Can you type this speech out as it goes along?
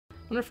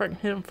wonder if I can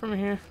hit him from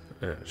here.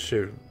 Yeah,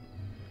 shoot him.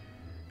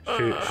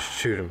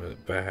 Shoot him in the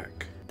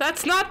back.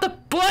 That's not the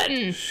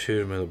button!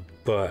 Shoot him in the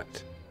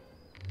butt.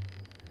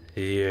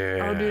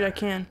 Yeah. Oh, dude, I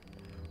can.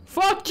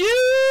 Fuck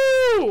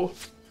you!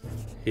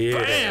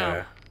 Yeah.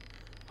 Bam.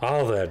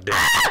 All that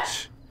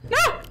damage. No!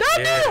 No!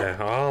 Yeah,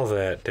 all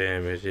that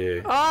damage,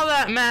 yeah. All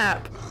that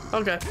map.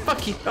 Okay,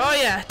 fuck you. Oh,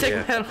 yeah, take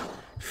him head.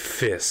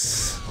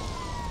 Fists.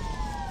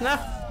 No.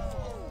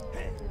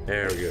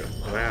 There we go.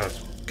 Now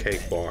it's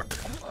cakewalk.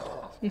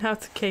 Now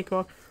it's a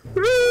cakewalk.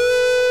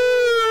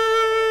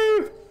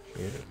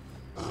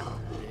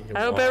 I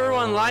hope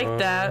everyone liked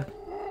that.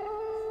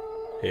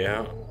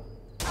 Yeah.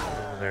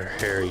 They're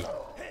hairy.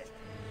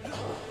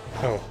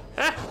 Oh.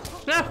 Ah,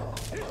 no.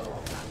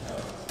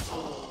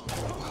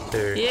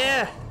 There.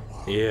 Yeah.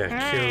 Yeah,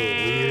 kill the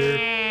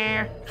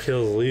leader.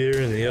 Kill the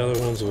leader and the other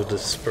ones will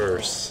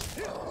disperse.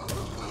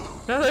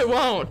 No, they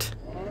won't.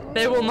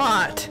 They will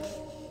not.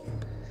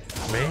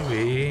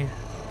 Maybe.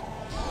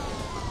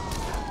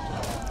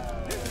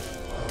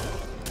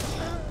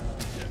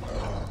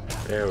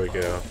 There we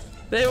go.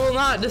 They will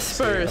not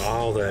disperse. See,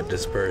 all that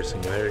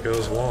dispersing. There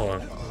goes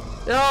one.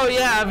 Oh,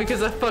 yeah,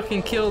 because I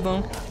fucking killed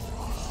them.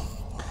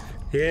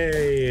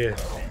 Yay!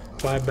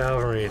 My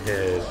balverine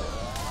head.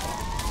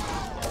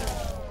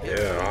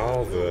 Yeah,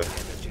 all the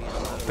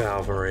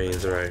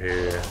balverines right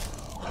here.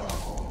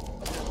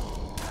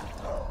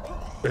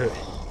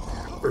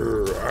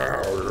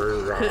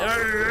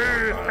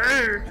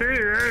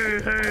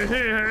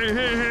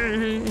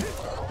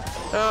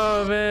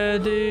 Oh,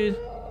 man, dude.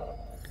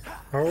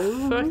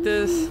 Fuck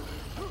this.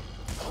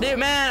 Dude,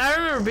 man, I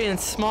remember being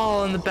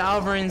small and the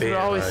balverines would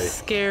always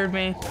scared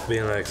me.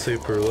 Being like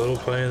super little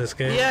playing this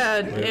game?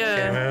 Yeah, when yeah.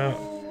 It came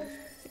out?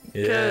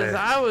 Because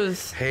I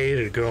was...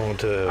 Hated going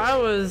to...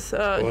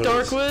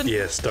 Darkwood?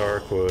 Yes,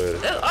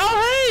 Darkwood.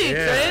 Oh, hey,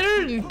 Yeah.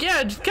 Trader.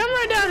 Yeah, just come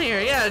right down here.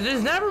 Yeah,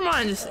 just never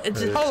mind. Just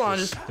hold on.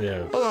 Just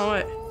yeah. hold on,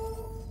 wait.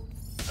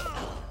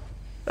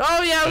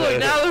 Oh, yeah, look,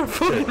 now they're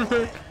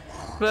fucking...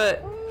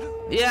 But,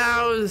 yeah,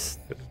 I was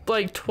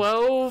like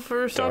 12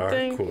 or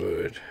something.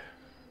 Darkwood.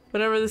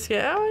 Whenever this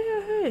guy... Oh,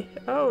 yeah, hey.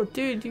 Oh,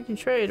 dude, you can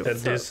trade.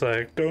 That dude's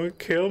like, don't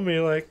kill me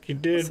like you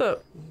did What's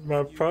up?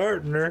 my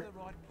partner.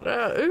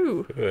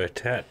 Ooh. A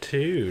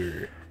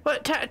tattoo.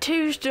 What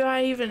tattoos do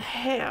I even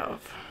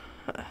have?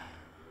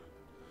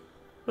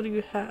 What do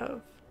you have?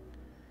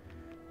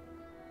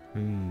 I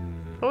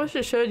wish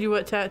I showed you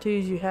what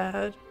tattoos you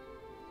had.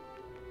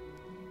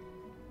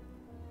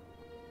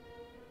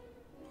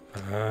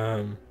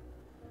 I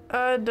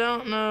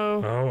don't know.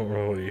 I don't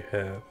know what you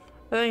have.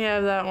 I think I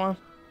have that one.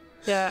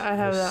 Yeah, I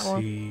have that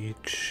one.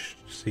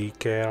 Sea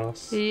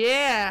cows.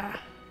 Yeah.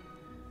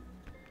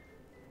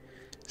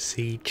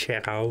 Sea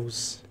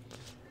chows.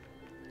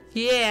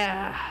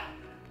 Yeah.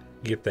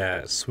 Get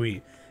that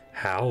sweet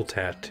howl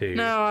tattoo.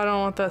 No, I don't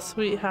want that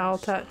sweet howl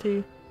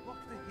tattoo.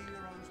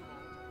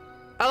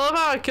 I love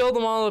how I killed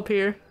them all up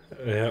here.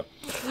 Yep.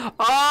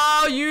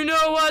 Oh, you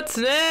know what's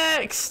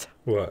next?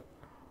 What?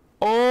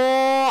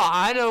 Oh,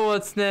 I know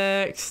what's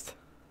next.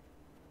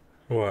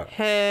 What?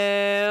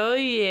 Hell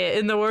yeah.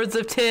 In the words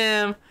of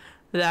Tim,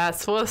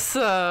 that's what's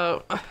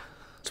up.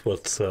 That's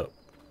what's up.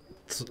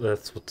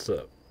 That's what's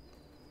up.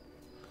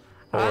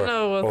 I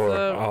know what's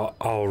up.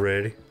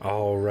 Already.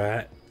 All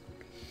right.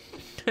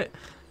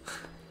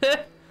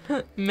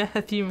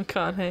 Matthew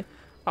McConaughey.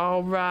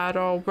 All right,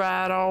 all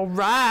right, all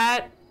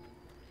right.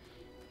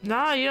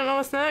 Nah, you don't know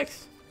what's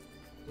next?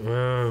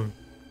 Gotta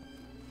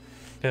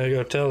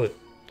go tell the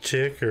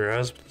chick her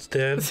husband's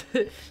dead.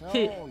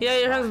 Yeah,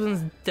 your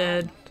husband's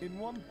dead. In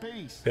one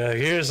piece. Yeah,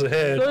 here's the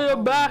head. So you're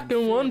back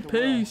in one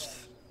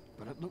piece.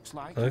 But it looks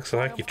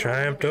like you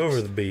triumphed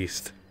over the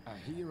beast. A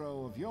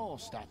hero of your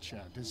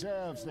stature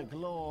deserves the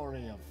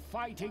glory of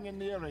fighting in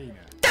the arena.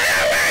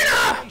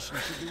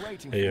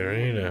 The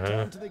arena,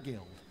 huh? To the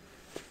guild.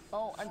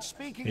 Oh, and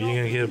speaking Are you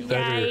gonna get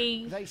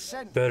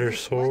a better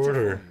sword,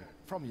 or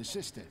from your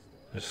sister?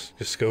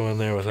 just go in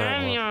there with that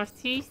I'm one? your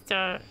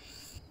sister.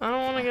 I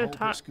don't want to go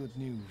talk. Good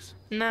news.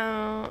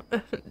 No.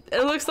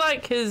 It looks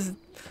like his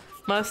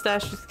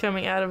mustache is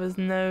coming out of his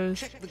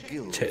nose. Check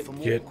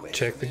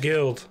the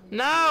guild.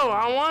 No,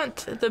 I want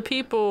the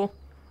people.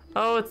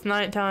 Oh, it's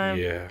nighttime.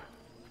 Yeah.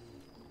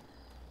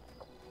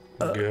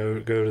 Go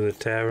to the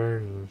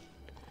tavern.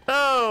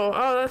 Oh,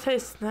 that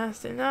tastes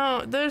nasty.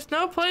 No, there's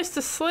no place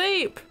to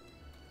sleep.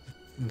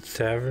 The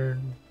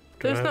tavern.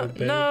 There's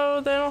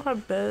no, they don't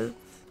have beds.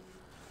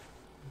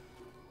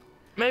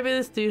 Maybe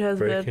this dude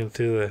has a bed. Break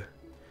into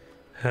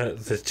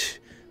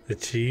the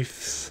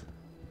chief's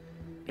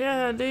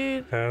Yeah,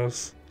 dude.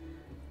 house.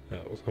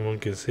 Oh, someone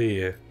can see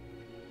you.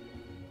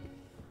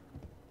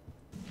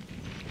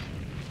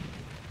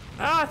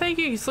 Oh, I think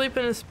you can sleep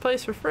in this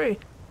place for free.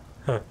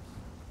 Huh.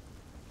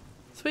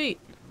 Sweet.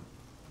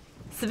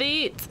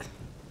 Sweet.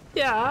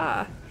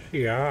 Yeah.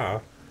 Yeah.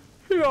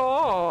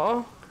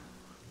 Yeah.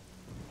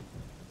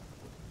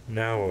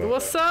 Now what?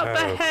 What's up?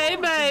 Hey,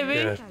 baby.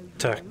 Yeah,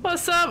 tuck.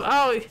 What's up?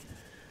 Oh.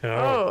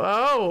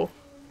 Oh.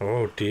 Oh.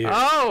 Oh dear.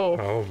 Oh.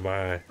 Oh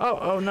my.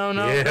 Oh no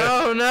no Yeah.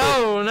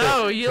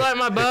 no. You like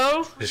my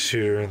bow? Just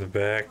shoot her in the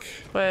back.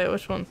 Wait,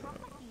 which one?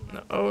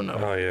 No. Oh no.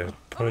 Oh yeah.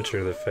 Punch her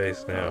in the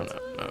face now.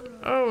 No.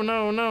 Oh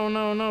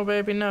no,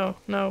 baby, no.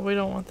 No, we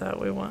don't want that.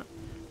 We want.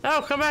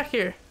 No, come back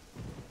here.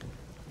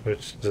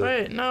 Which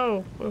Wait,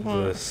 no. We the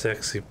want.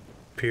 sexy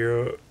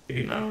pyro.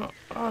 No.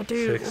 Oh,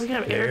 dude, Sexy we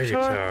can have air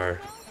guitar.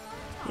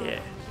 Yeah.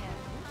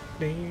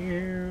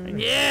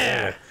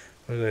 Yeah.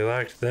 Well, they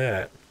liked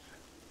that.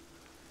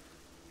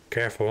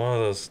 Careful, one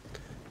of those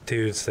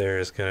dudes there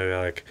is gonna be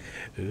like,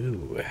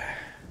 ooh.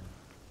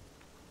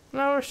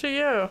 No, where'd she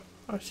go?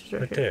 Oh, she's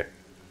right Right here. there.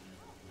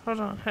 Hold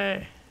on.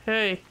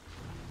 Hey.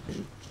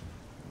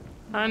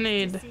 I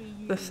need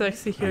the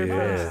sexy hair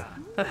first.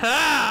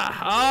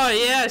 Aha! Oh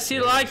yeah, she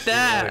liked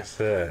that. Likes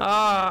that.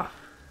 Ah.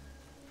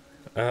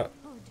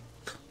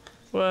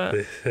 What?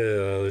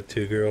 The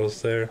two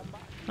girls there.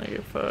 I give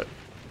a fuck.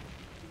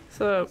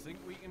 So,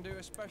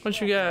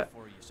 what you got?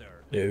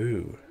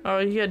 Ooh. Oh,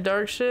 you got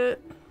dark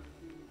shit?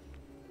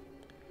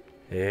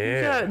 Yeah.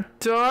 You got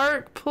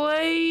dark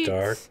plate?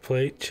 Dark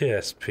plate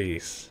chest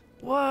piece.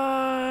 What?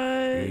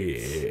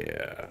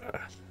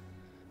 Yeah.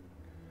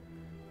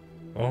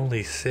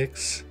 Only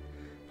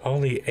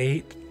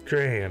 8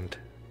 grand.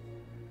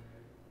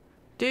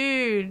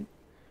 Dude.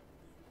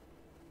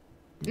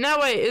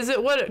 Now wait, is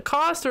it what it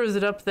cost or is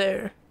it up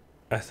there?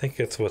 I think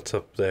it's what's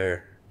up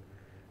there.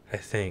 I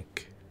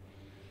think.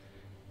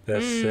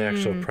 That's the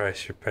actual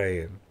price you're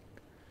paying.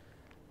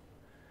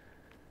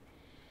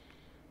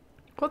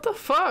 What the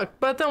fuck?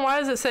 But then why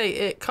does it say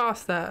it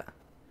costs that?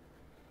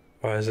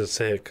 Why does it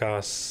say it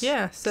costs?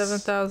 Yeah,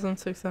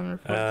 7,600.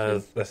 I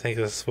think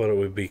that's what it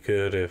would be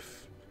good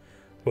if.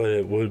 What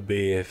it would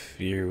be if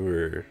you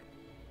were.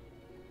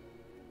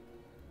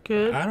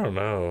 Good. I don't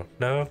know.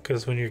 No,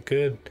 because when you're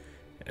good,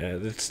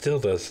 it still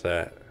does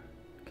that.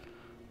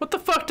 What the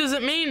fuck does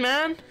it mean,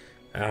 man?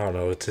 I don't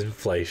know. It's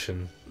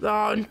inflation.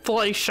 Oh,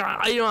 inflation.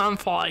 I don't have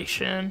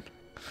inflation.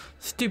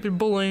 Stupid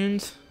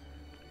balloons.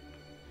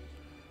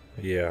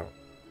 Yeah.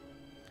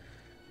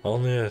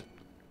 Only a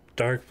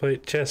dark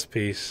plate chest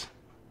piece.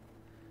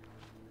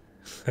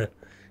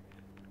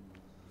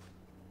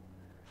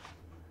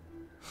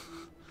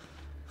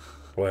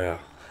 Wow.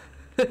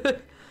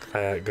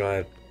 I'm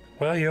glad.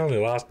 Well, you only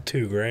lost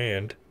 2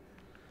 grand.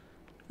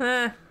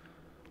 Eh.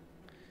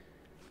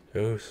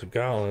 Ooh, some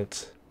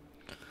gauntlets.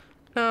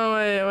 No,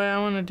 wait, I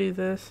want to do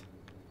this.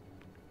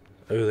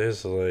 Ooh,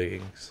 there's the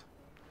leggings.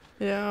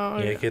 Yeah.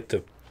 Yeah, get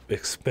the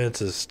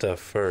expensive stuff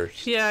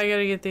first. Yeah, I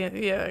gotta get the.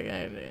 Yeah, I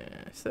gotta do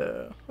it.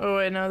 So. Oh,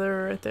 wait, no,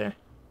 they're right there.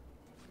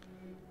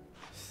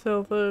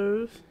 Sell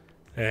those.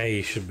 Yeah,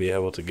 you should be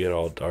able to get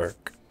all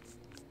dark.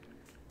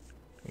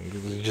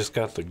 You just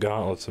got the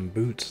gauntlets and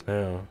boots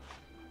now.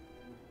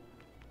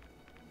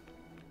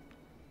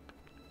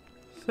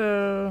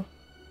 So.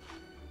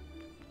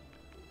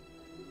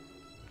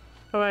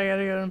 Oh, I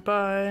gotta go and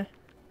buy.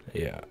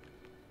 Yeah.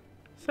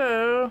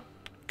 So.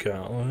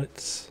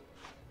 Gauntlets.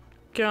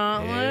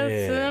 Gauntlets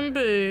Yeah. and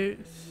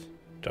boots.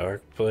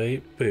 Dark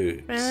plate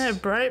boots. Man, they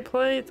have bright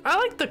plates. I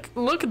like the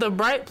look of the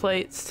bright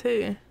plates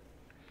too.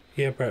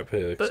 Yeah, bright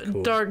plate looks But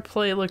cool. dark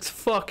plate looks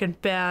fucking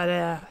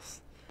badass.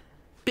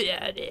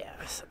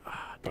 Badass.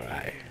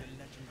 Bye.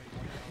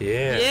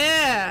 Yeah.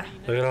 Yeah.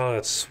 Look at all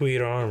that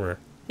sweet armor.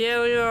 Yeah,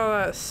 look at all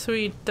that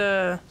sweet,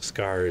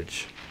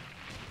 Scarage.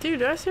 Dude,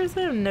 do I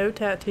seriously have no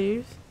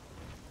tattoos?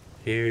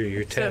 Here,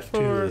 you're Except for-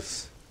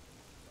 tattooless.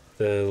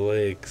 The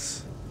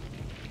legs.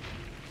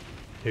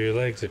 Your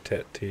legs are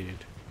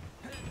tattooed.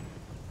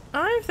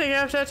 I don't even think I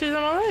have tattoos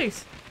on my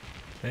legs.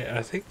 Yeah,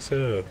 I think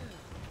so.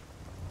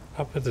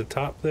 Up at the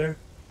top there.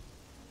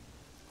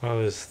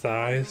 On his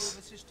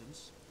thighs.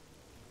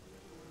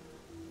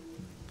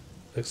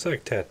 Looks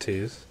like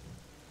tattoos.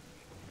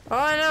 All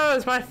I know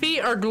is my feet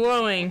are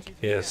glowing.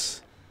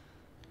 Yes.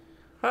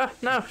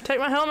 No, take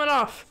my helmet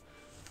off.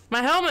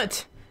 My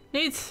helmet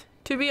needs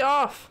to be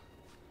off.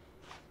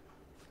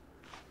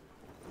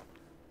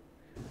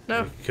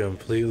 No,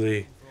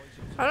 Completely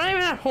I don't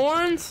even have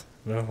horns,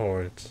 no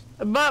horns.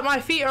 but my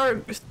feet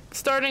are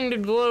starting to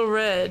glow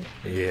red.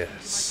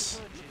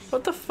 Yes.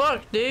 What the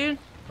fuck, dude?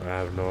 I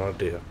have no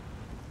idea.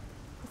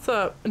 What's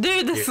up?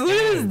 Dude, look at Your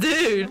this hands.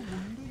 dude.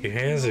 Your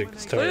hands are Look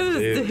starting at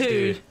this to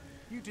dude.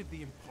 You did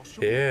the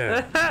impossible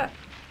Yeah. I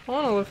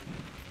wanna look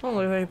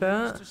like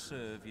that. to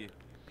serve you.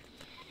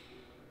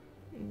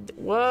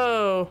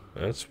 Whoa.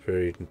 That's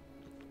pretty.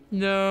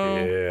 No.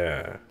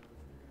 Yeah.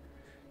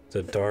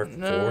 The dark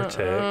No.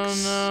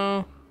 vortex.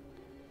 Oh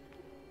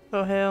no.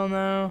 Oh hell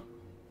no.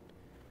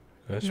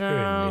 That's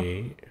No.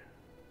 pretty neat.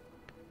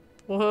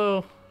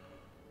 Whoa.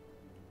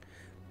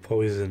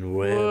 Poison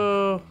web.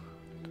 Whoa.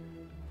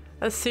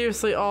 That's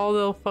seriously all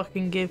they'll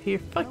fucking give here.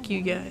 Fuck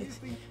you guys.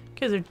 You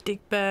guys are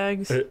dick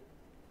bags.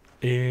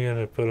 You're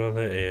gonna put on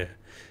that, yeah.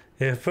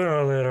 Yeah, put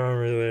on that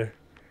armor there.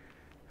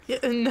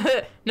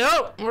 Yeah,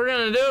 no, we're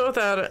gonna do it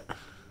without it.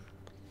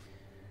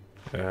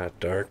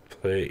 Dark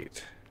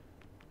plate.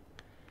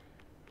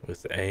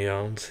 With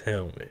Aeon's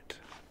helmet.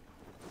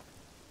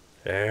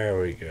 There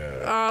we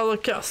go. Oh,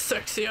 look how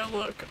sexy I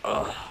look.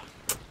 Oh.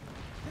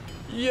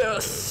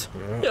 Yes.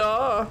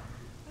 Yeah.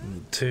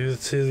 To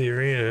the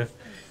arena.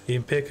 You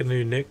can pick a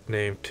new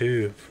nickname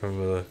too from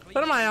the.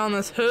 What am I on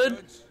this hood?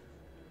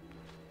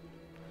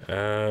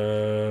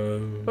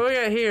 What we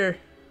got here?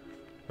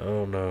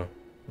 Oh no.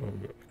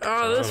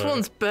 Oh, this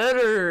one's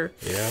better.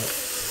 Yeah.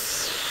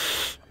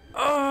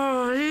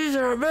 Oh, these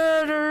are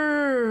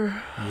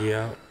better.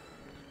 Yeah.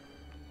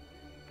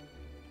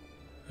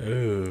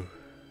 Ooh.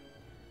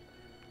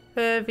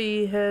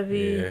 Heavy, heavy.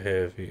 Yeah,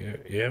 heavy.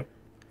 Yep.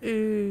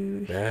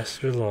 Ooh.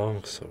 Master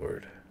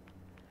Longsword.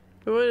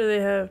 What do they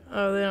have?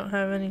 Oh, they don't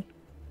have any.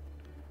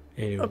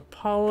 Anyway,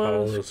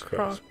 Apollo's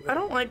crossbow. I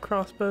don't like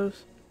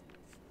crossbows.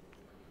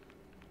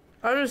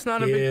 I'm just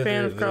not a big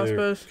fan of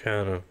crossbows.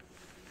 Kind of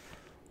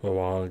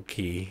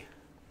wonky.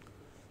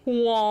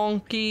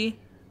 Wonky.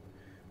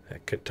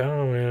 That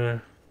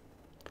katana.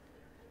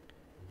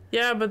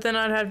 Yeah, but then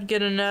I'd have to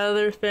get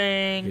another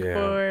thing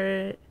for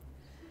it.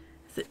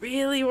 Is it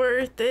really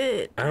worth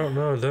it? I don't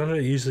know. Don't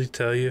it usually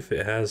tell you if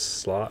it has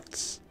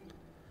slots?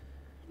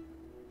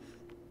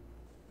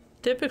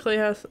 Typically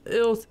has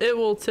it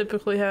will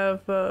typically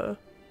have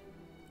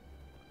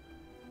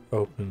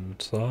Open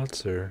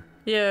slots or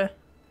yeah.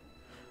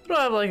 It'll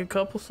have like a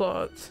couple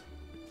slots.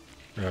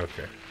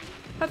 okay.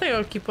 I think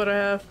I'll keep what I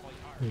have.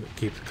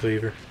 Keep the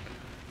cleaver.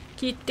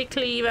 Keep the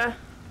cleaver.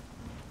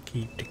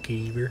 Keep the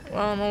cleaver. I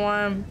don't know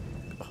why I'm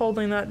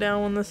holding that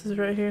down when this is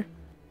right here.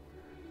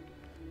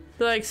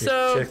 Like,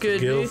 so Check good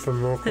the guild news. for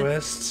more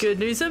quests. Good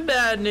news and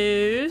bad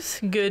news.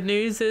 Good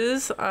news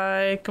is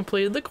I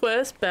completed the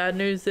quest. Bad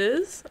news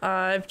is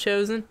I've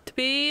chosen to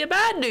be a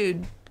bad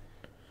dude.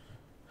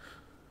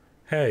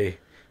 Hey,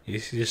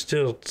 you're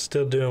still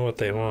doing what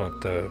they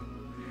want though.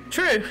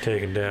 True.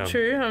 Taking down.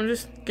 True. I'm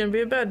just gonna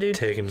be a bad dude.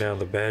 Taking down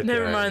the bad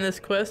Never guy. mind this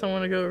quest. I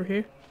want to go over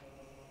here.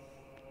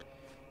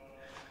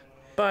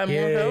 Buy more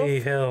Yay,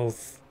 health.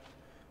 health.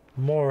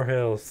 More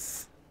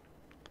health.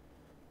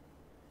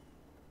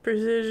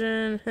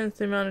 Precision, hence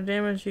the amount of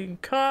damage you can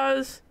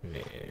cause.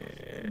 Yeah.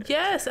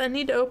 Yes, I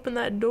need to open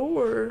that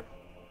door.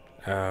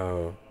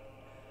 Oh.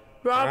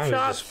 Rob I was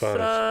shops, just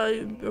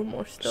about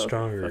more stealth.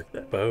 Stronger Fuck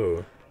that.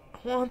 bow. I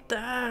want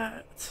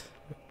that.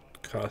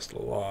 Cost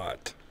a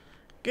lot.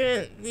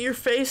 Your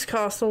face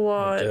costs a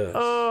lot. It does.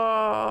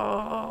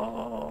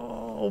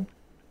 Oh,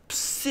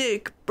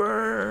 sick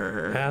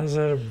burn. How's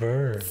that a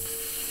burn?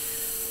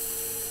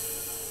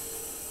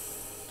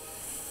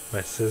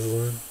 My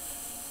sizzling.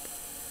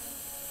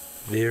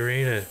 The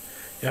arena.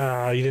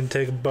 Ah, you didn't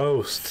take a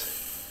boast.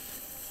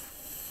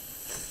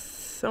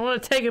 So I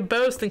want to take a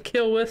boast and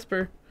kill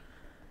Whisper.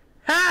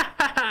 Ha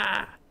ha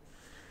ha!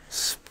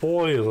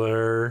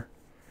 Spoiler.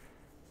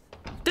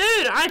 Dude,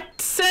 I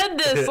said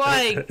this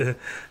like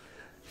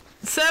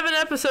 7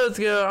 episodes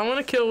ago. I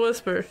want to kill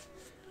Whisper.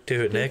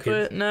 Do it naked.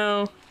 Quit.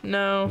 No.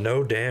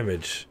 No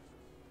damage.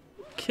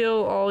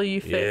 Kill all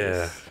you face.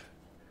 Yeah.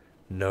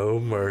 No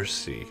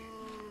mercy.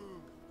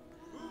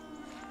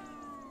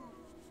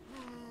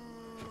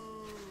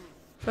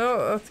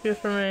 Oh, that's good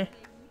for me.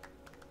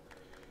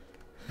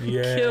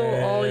 Yay. Kill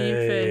all you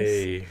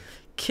face.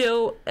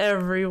 Kill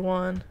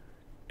everyone.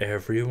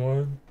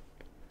 Everyone?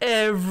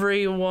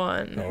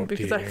 Everyone. Oh,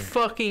 because I dear.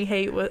 fucking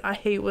hate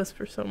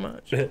Whisper so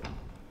much.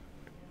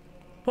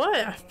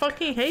 What? I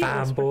fucking hate Fine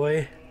Whisper.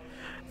 boy.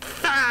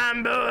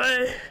 Fine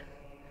boy.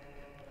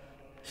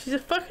 She's a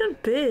fucking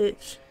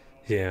bitch.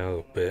 Yeah, a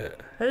little bit.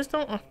 I just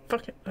don't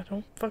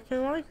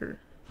fucking like her.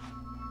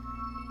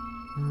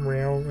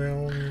 Meow,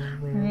 meow,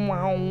 meow.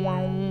 Wow,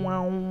 wow,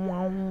 wow,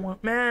 wow, wow.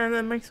 Man,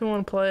 that makes me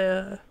want to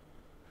play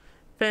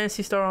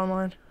Phantasy Star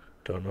Online.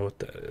 Don't know what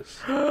that is.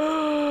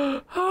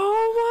 Oh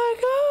my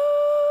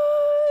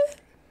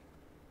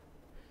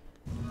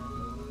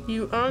god!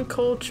 You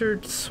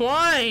uncultured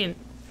swine!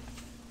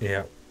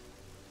 Yeah.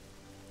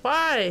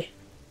 Why?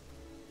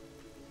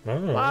 I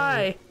don't know.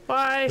 Why?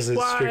 Why? Is it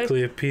Why?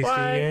 strictly a PC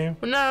Why? game?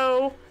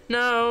 No.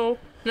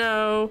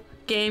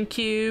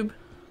 GameCube.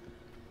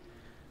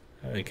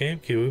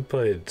 GameCube, we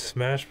played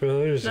Smash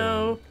Brothers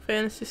No.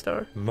 Phantasy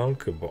Star. and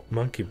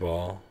Monkey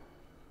Ball.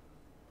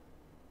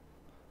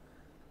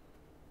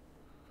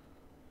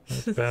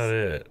 That's about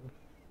it.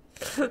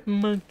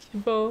 Monkey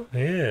Ball.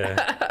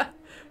 Yeah.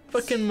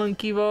 Fucking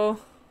Monkey Ball.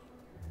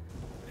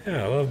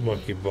 Yeah, I love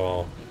Monkey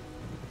Ball.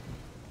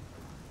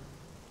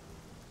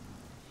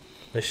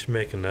 They should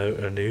make a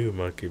new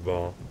Monkey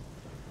Ball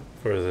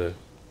for the.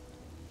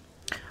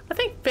 I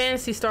think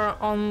Phantasy Star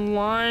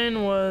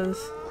Online was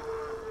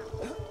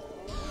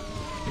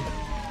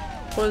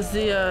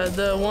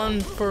the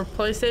one for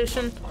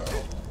PlayStation.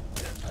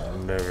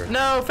 Never.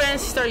 No,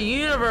 Phantasy Star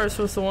Universe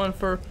was the one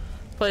for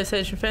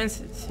PlayStation.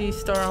 Phantasy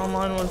Star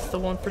Online was the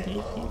one for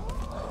GameCube.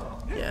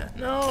 Yeah.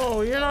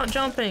 No, you're not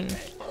jumping.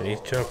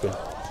 He's jumping.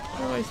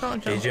 No, he's not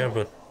jumping. He's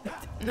jumping.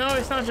 No,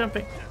 he's not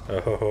jumping.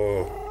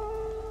 Oh.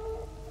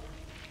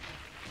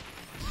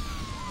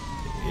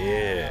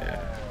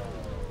 Yeah.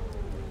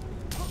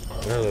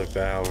 Another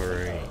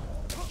balverine.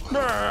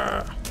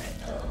 Bruh.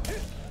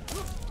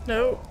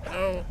 No,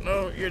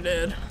 you're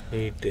dead.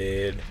 He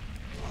did.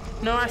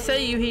 No, I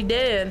say you, he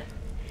dead.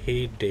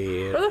 He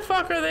did. Where the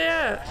fuck are they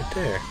at? Right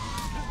there.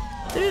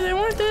 Dude, they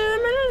weren't there a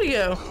minute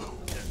ago.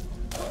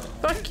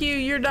 Fuck you,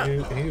 you're done.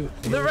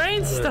 The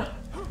rain stopped.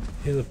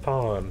 He's a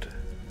pond.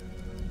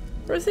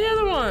 Where's the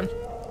other one?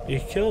 You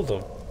killed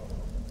him.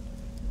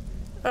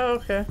 Oh,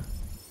 okay.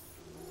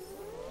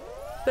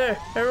 There,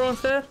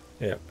 everyone's dead?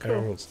 Yeah, Cool.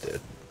 everyone's dead.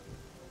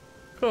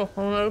 Cool,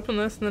 I'm gonna open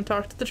this and then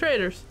talk to the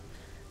traders.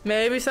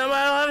 Maybe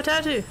somebody will have a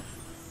tattoo.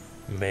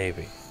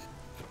 Maybe.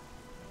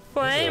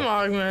 Flame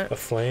augment. A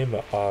flame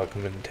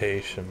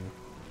augmentation.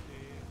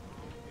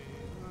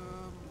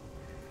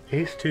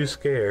 He's too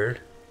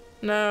scared.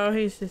 No,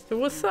 he's just,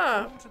 what's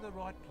up? To the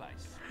right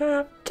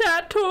place.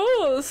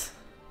 Tattoos!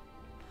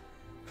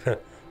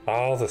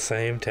 All the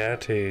same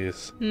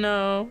tattoos.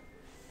 No.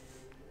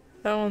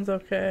 That one's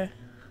okay.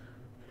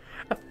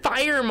 A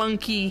fire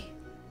monkey.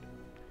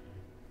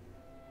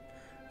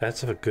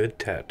 That's a good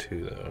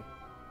tattoo, though.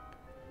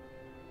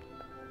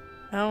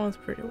 That one's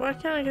pretty. Why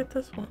can't I get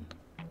this one?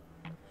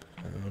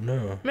 I don't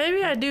know.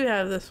 Maybe I do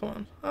have this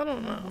one. I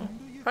don't know.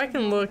 I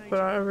can look, but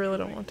I really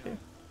don't want to.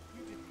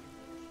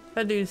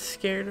 That dude's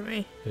scared of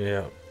me.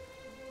 Yeah.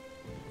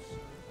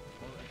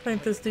 I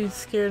think this dude's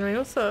scared of me.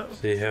 What's up?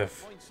 So you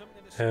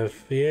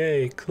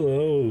yay,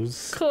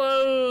 clothes.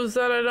 Clothes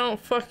that I don't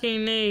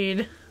fucking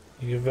need.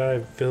 You can buy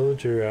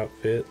villager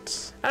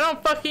outfits. I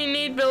don't fucking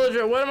need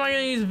villager. What am I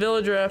gonna use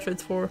villager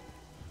outfits for?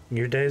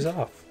 Your day's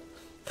off.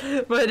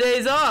 My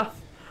day's off.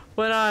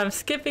 When I'm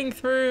skipping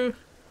through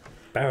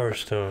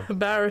Bowerstone.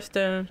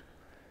 Bowerstone.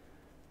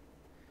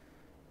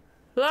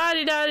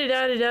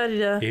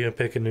 La-di-da-di-da-di-da-di-da. You gonna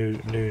pick a new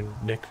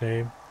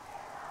nickname?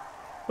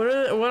 What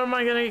am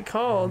I gonna get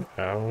called?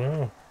 I don't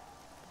know.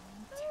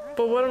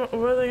 But what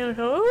are they gonna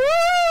call?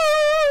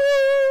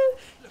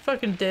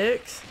 Fucking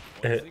dicks.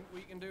 I think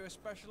we can do a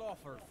special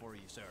offer for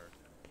you, sir.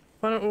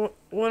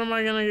 What am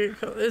I gonna get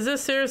called? Is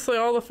this seriously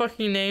all the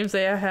fucking names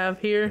they have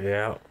here?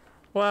 Yeah.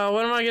 Wow,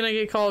 what am I gonna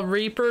get called?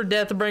 Reaper,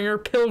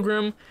 Deathbringer,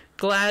 Pilgrim,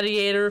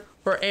 Gladiator,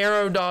 or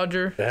Arrow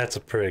Dodger? That's a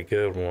pretty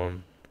good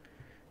one.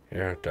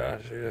 Arrow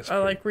Dodger. I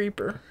like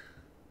Reaper.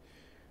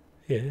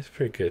 Yeah, it's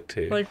pretty good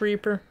too. I like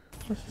Reaper.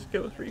 Let's just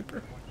go with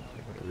Reaper.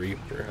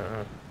 Reaper,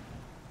 huh?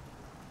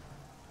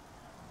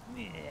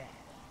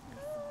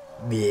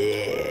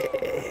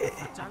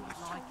 I don't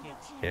like it.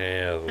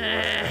 Yeah.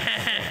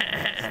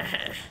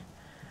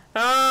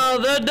 Oh,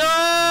 the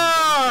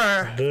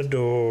door! The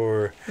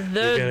door. The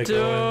You're gonna door!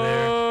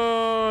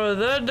 go in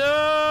there? The door!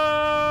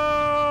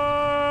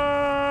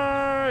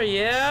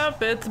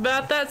 Yep, it's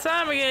about that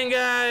time again,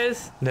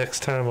 guys.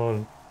 Next time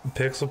on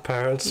Pixel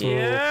Pirates,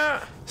 Yeah.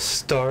 we'll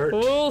start.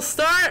 We'll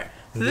start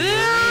the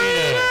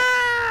arena!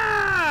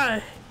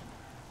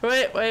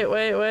 Wait.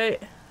 Wait.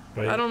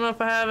 I don't know if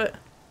I have it.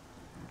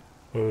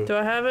 Do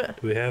I have it?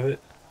 Do we have it?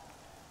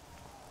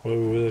 What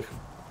were we looking?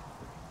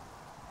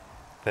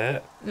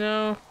 That?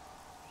 No.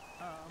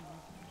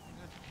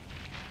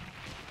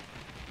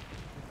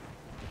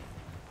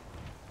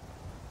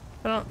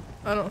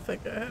 I don't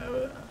think I have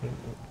it.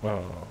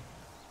 Oh.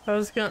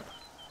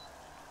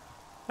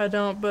 I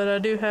don't, but I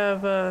do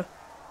have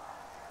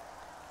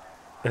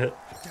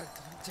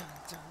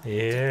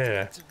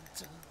Yeah.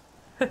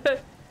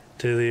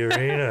 To the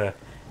arena.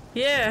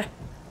 yeah.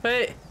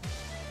 Wait.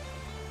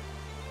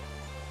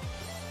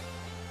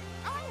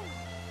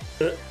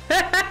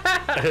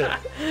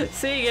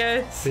 See you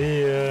guys.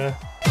 See ya.